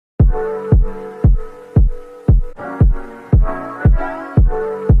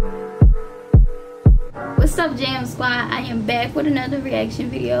What's up, Jam Squad? I am back with another reaction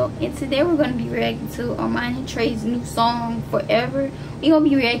video, and today we're going to be reacting to Armon and Trey's new song, Forever. We're going to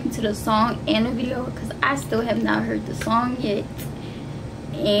be reacting to the song and the video because I still have not heard the song yet.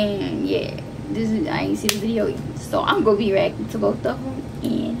 And yeah, I ain't seen the video either. So I'm going to be reacting to both of them,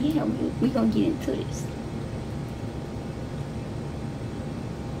 and yeah, we're going to get into this.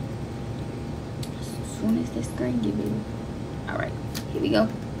 As soon as the screen get big. Alright, here we go.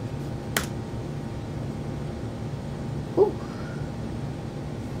 Ooh.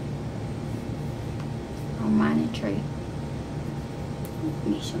 Armon and Trey. Let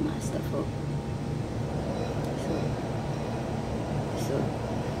me show my stuff up. So.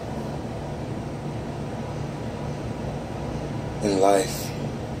 In life,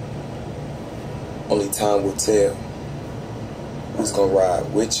 only time will tell who's gonna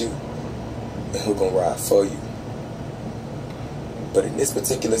ride with you and who's gonna ride for you. But in this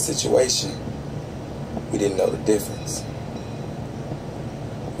particular situation, we didn't know the difference.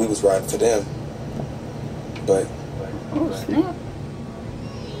 We was riding for them, but oh snap!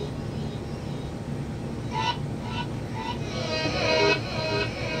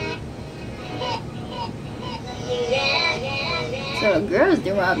 So the girls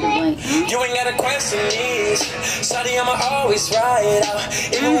did rob the bank. You ain't gotta question this. Shawty, I'ma always ride out,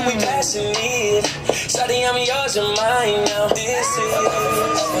 even when we passing it. Shawty, I'm yours and mine now. This is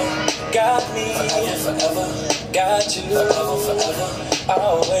got me forever, got you forever,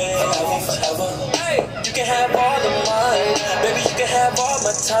 always forever. Hey, you can have all of mine, baby. You can have all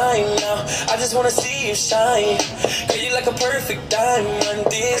my time now. I just wanna see you shine. Girl, you like a perfect diamond.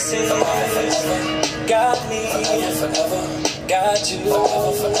 This is got me forever. Got you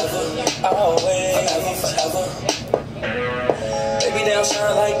forever, always forever. Baby, they don't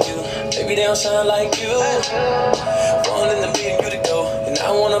shine like you. Baby, they don't shine like you. One in the million, you to go, and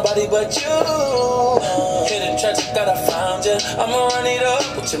I want nobody but you. Hidden treasure that I found you. I'ma run it up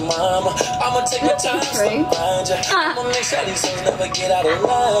with your mama. I'ma take my time, stop around you. I'ma make sure these songs never get out of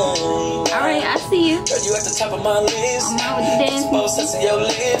line. Alright, I see you. Girl, you at the top of my list. I'm out with the dance. Both sets of your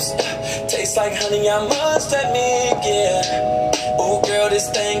lips taste like honey, I must admit, yeah. Oh girl, this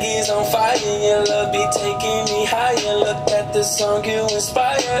thing is on fire. Your love be taking me higher. Look at the song you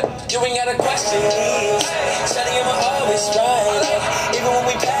inspire. You ain't gotta question me. Shawty, I'ma always ride, even when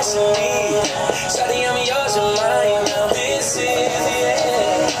we passing me. Shawty, I'm yours and mine now. This is,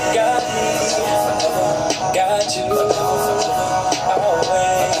 yeah, got me forever, got you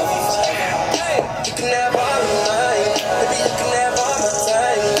always. Hey, you can have all of mine, baby, you can have all my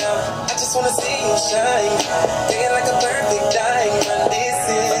time now. I just wanna see you shine, looking like a perfect diamond. This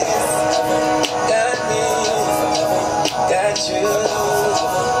is got me, got you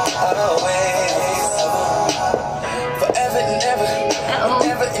always, forever and ever,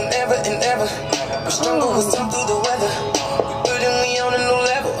 ever and ever and ever. I'm stronger with some through the weather. You putting me on a new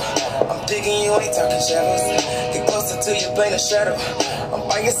level. I'm digging you, ain't talking shadows. Get closer to you, paint a shadow. I'm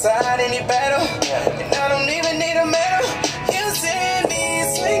by your side in your battle, and I don't even need a medal. You send me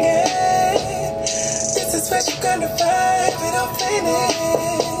swinging. This is special kind of vibe, it don't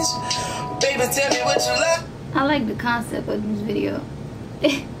finish. Baby, tell me what you like. I like the concept of this video.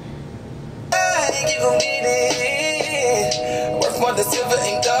 You gon' get it. Worth more than silver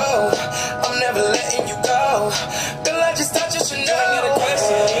and gold. I'm never letting you go. Girl, I just thought you should know. You ain't gotta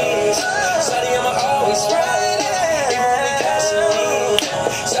question me. Shawty, I'ma always ride. Even when we passing me.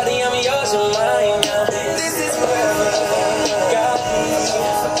 Shawty, I'm yours and mine now. This is forever. Got me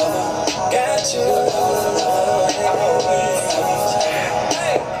forever. Got you always.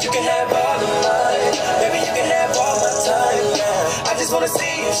 Hey, you can have all of mine, baby. You can have all my time now. I just wanna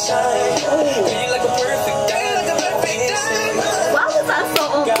see you shine. Girl, you like a perfect diamond. Why was I so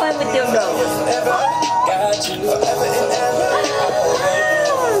on point with them though? Got you forever and ever.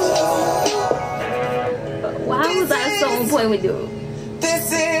 Why was I so on point with them?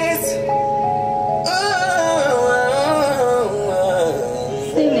 This is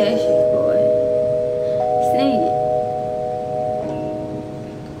Sing that shit, boy. Sing it.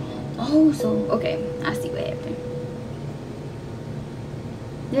 Oh, so okay, I see what happened.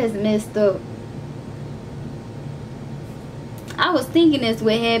 That's messed up. I was thinking that's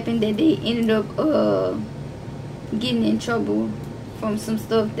what happened, that they ended up getting in trouble from some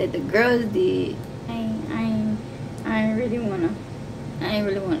stuff that the girls did. I ain't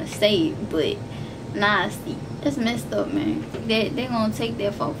really wanna say it, but nah, see, that's messed up, man. They gonna take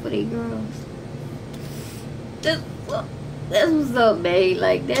that fault for their girls. That's what's up, babe.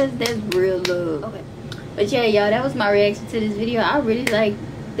 Like that's real love. Okay, but yeah, y'all, that was my reaction to this video. I really like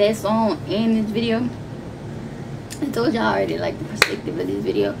that song and this video. I told y'all already like the perspective of this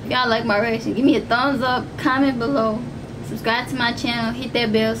video. If y'all like my reaction, give me a thumbs up, comment below, subscribe to my channel, hit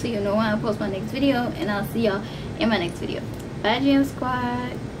that bell so you'll know when I post my next video, and I'll see y'all in my next video. Bye, Gym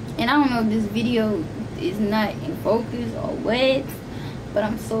Squad. And I don't know if this video is not in focus or what, but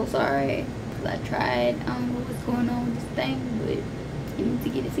I'm so sorry because I tried. I don't know what's going on with this thing, but you need to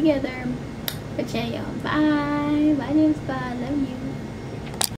get it together. But yeah, y'all, bye. Bye, Gym Squad. Love you.